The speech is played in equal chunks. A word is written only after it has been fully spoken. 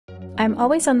I'm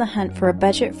always on the hunt for a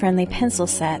budget-friendly pencil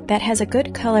set that has a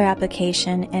good color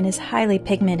application and is highly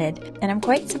pigmented, and I'm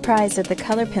quite surprised at the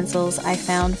color pencils I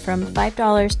found from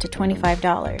 $5 to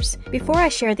 $25. Before I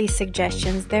share these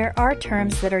suggestions, there are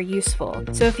terms that are useful.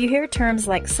 So if you hear terms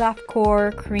like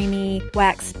softcore, creamy,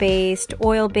 wax-based,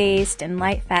 oil-based, and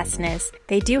light fastness,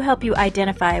 they do help you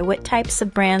identify what types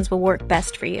of brands will work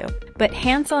best for you. But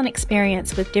hands-on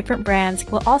experience with different brands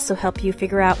will also help you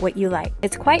figure out what you like.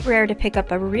 It's quite rare to pick up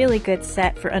a really good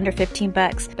set for under 15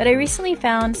 bucks, but I recently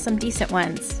found some decent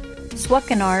ones.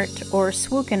 Swookenart or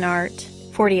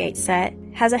Swookenart 48 set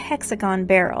has a hexagon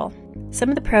barrel. Some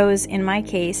of the pros in my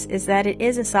case is that it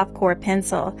is a soft core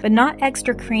pencil, but not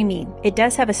extra creamy. It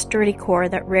does have a sturdy core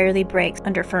that rarely breaks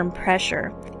under firm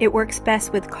pressure. It works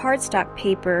best with cardstock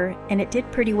paper, and it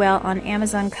did pretty well on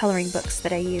Amazon coloring books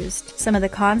that I used. Some of the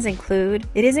cons include,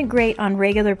 it isn't great on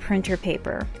regular printer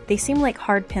paper. They seem like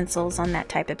hard pencils on that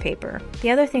type of paper.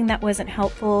 The other thing that wasn't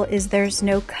helpful is there's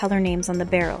no color names on the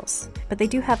barrels, but they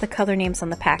do have the color names on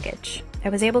the package. I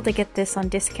was able to get this on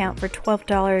discount for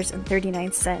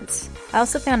 $12.39. I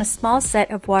also found a small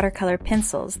set of watercolor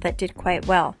pencils that did quite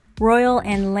well. Royal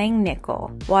and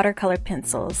Langnickel watercolor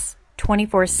pencils,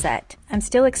 24 set. I'm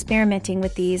still experimenting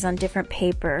with these on different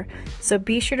paper, so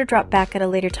be sure to drop back at a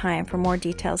later time for more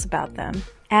details about them.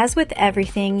 As with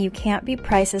everything, you can't beat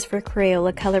prices for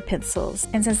Crayola color pencils,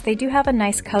 and since they do have a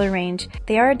nice color range,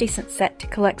 they are a decent set to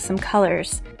collect some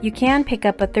colors. You can pick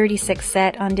up a 36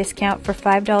 set on discount for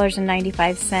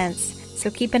 $5.95,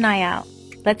 so keep an eye out.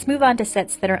 Let's move on to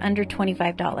sets that are under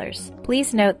 $25.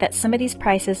 Please note that some of these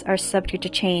prices are subject to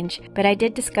change, but I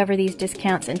did discover these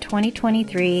discounts in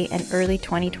 2023 and early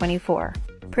 2024.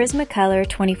 Prismacolor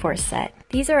 24 set.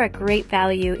 These are a great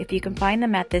value if you can find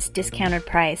them at this discounted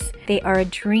price. They are a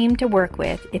dream to work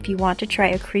with if you want to try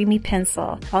a creamy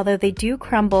pencil, although they do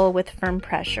crumble with firm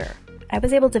pressure. I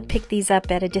was able to pick these up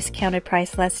at a discounted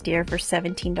price last year for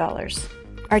 $17.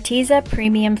 Arteza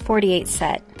Premium 48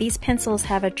 set. These pencils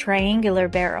have a triangular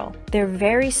barrel. They're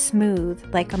very smooth,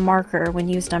 like a marker when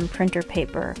used on printer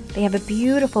paper. They have a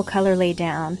beautiful color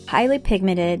laydown, highly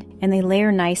pigmented, and they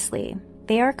layer nicely.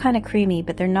 They are kind of creamy,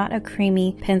 but they're not a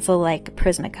creamy pencil like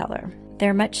Prismacolor.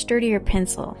 They're a much sturdier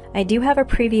pencil. I do have a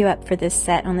preview up for this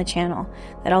set on the channel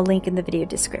that I'll link in the video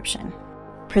description.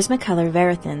 Prismacolor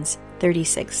Varathins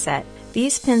 36 set.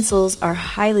 These pencils are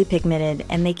highly pigmented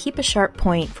and they keep a sharp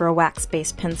point for a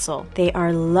wax-based pencil. They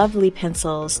are lovely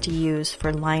pencils to use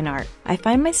for line art. I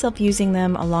find myself using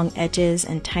them along edges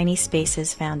and tiny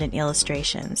spaces found in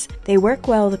illustrations. They work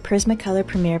well with Prismacolor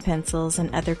Premier pencils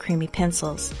and other creamy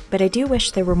pencils, but I do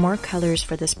wish there were more colors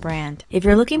for this brand. If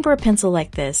you're looking for a pencil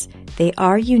like this, they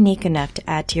are unique enough to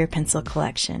add to your pencil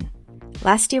collection.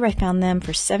 Last year I found them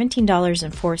for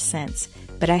 $17.04,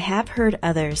 but I have heard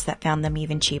others that found them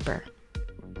even cheaper.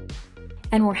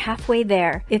 And we're halfway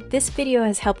there. If this video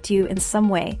has helped you in some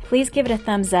way, please give it a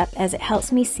thumbs up as it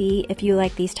helps me see if you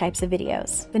like these types of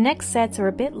videos. The next sets are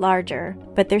a bit larger,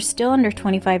 but they're still under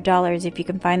 $25 if you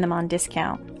can find them on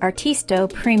discount. Artisto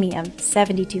Premium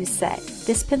 72 set.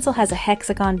 This pencil has a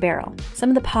hexagon barrel. Some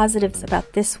of the positives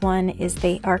about this one is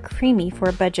they are creamy for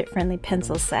a budget-friendly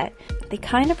pencil set. They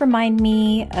kind of remind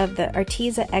me of the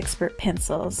Arteza Expert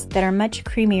pencils that are much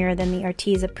creamier than the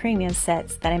Arteza Premium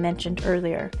sets that I mentioned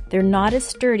earlier. They're not as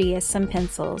sturdy as some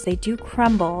pencils. They do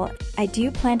crumble. I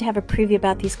do plan to have a preview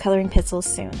about these coloring pencils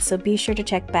soon, so be sure to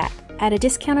check back. At a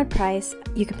discounted price,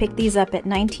 you can pick these up at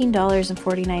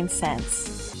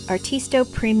 $19.49. Artisto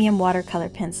Premium Watercolor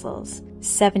Pencils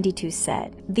 72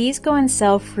 set. These go on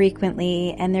sale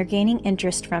frequently and they're gaining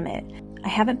interest from it. I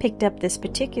haven't picked up this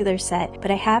particular set,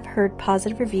 but I have heard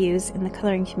positive reviews in the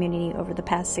coloring community over the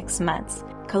past 6 months.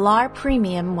 Collage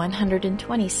Premium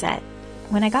 120 set.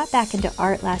 When I got back into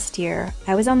art last year,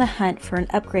 I was on the hunt for an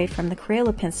upgrade from the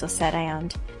Crayola pencil set I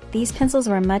owned. These pencils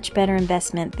were a much better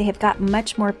investment. They have got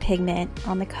much more pigment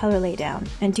on the color laydown,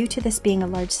 and due to this being a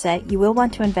large set, you will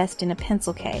want to invest in a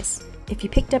pencil case. If you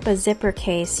picked up a zipper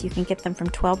case, you can get them from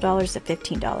 $12 to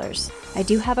 $15. I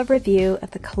do have a review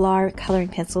of the Collage coloring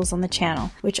pencils on the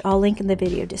channel, which I'll link in the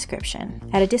video description.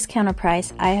 At a discounted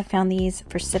price, I have found these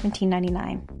for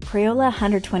 $17.99. Crayola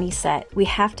 120 set. We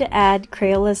have to add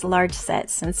Crayola's large set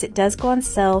since it does go on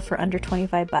sale for under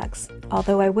 25 bucks.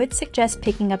 Although I would suggest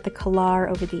picking up the Collage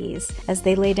over these, as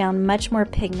they lay down much more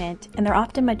pigment and they're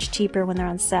often much cheaper when they're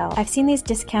on sale. I've seen these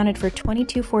discounted for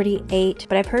 $22.48,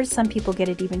 but I've heard some people get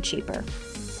it even cheaper.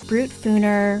 Brute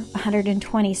Funer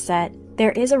 120 set.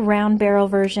 There is a round barrel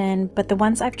version, but the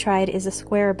ones I've tried is the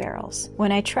square barrels.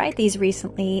 When I tried these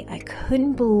recently, I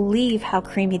couldn't believe how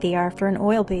creamy they are for an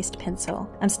oil-based pencil.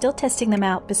 I'm still testing them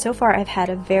out, but so far I've had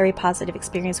a very positive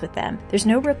experience with them. There's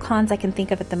no real cons I can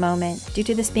think of at the moment. Due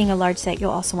to this being a large set, you'll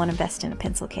also want to invest in a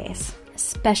pencil case,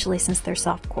 especially since they're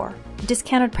soft core. The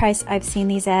discounted price I've seen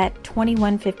these at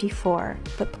 $21.54,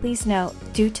 but please note,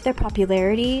 due to their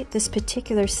popularity, this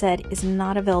particular set is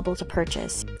not available to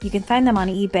purchase. You can find them on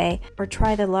eBay or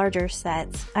try the larger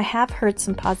sets. I have heard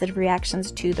some positive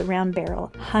reactions to the round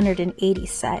barrel 180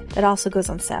 set that also goes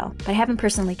on sale, but I haven't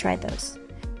personally tried those.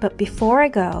 But before I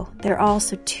go, there are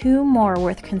also two more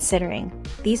worth considering.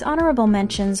 These honorable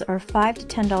mentions are $5 to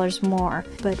 $10 more,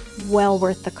 but well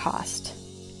worth the cost.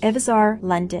 Evazar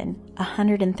London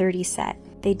 130 set.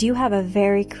 They do have a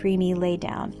very creamy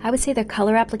laydown. I would say their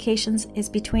color applications is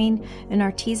between an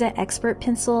Arteza Expert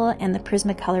pencil and the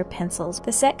Prismacolor pencils.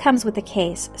 The set comes with a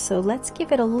case, so let's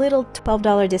give it a little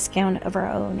 $12 discount of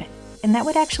our own. And that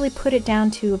would actually put it down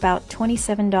to about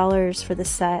 $27 for the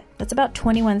set. That's about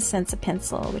 21 cents a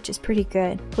pencil, which is pretty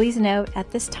good. Please note, at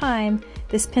this time,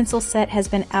 this pencil set has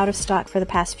been out of stock for the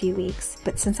past few weeks,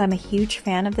 but since I'm a huge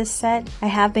fan of this set, I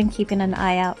have been keeping an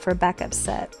eye out for a backup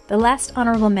set. The last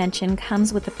honorable mention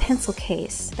comes with a pencil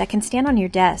case that can stand on your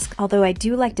desk, although I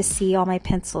do like to see all my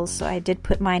pencils, so I did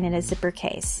put mine in a zipper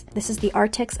case. This is the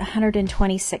Artex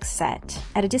 126 set.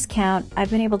 At a discount, I've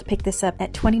been able to pick this up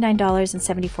at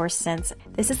 $29.74.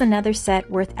 This is another set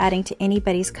worth adding to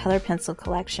anybody's color pencil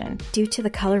collection due to the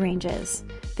color ranges.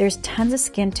 There's tons of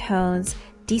skin tones,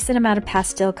 decent amount of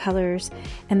pastel colors,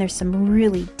 and there's some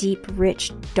really deep,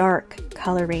 rich, dark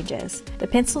color ranges. The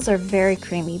pencils are very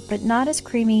creamy, but not as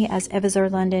creamy as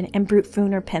Evazar London and Brut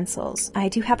Funer pencils. I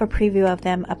do have a preview of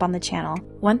them up on the channel.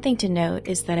 One thing to note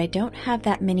is that I don't have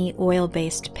that many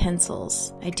oil-based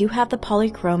pencils. I do have the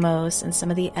Polychromos and some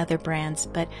of the other brands,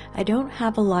 but I don't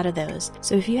have a lot of those.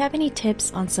 So if you have any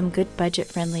tips on some good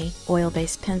budget-friendly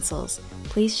oil-based pencils,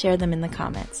 please share them in the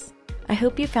comments. I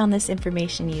hope you found this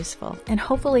information useful, and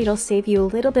hopefully it'll save you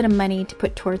a little bit of money to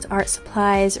put towards art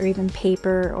supplies or even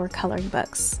paper or coloring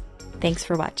books. Thanks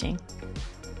for watching.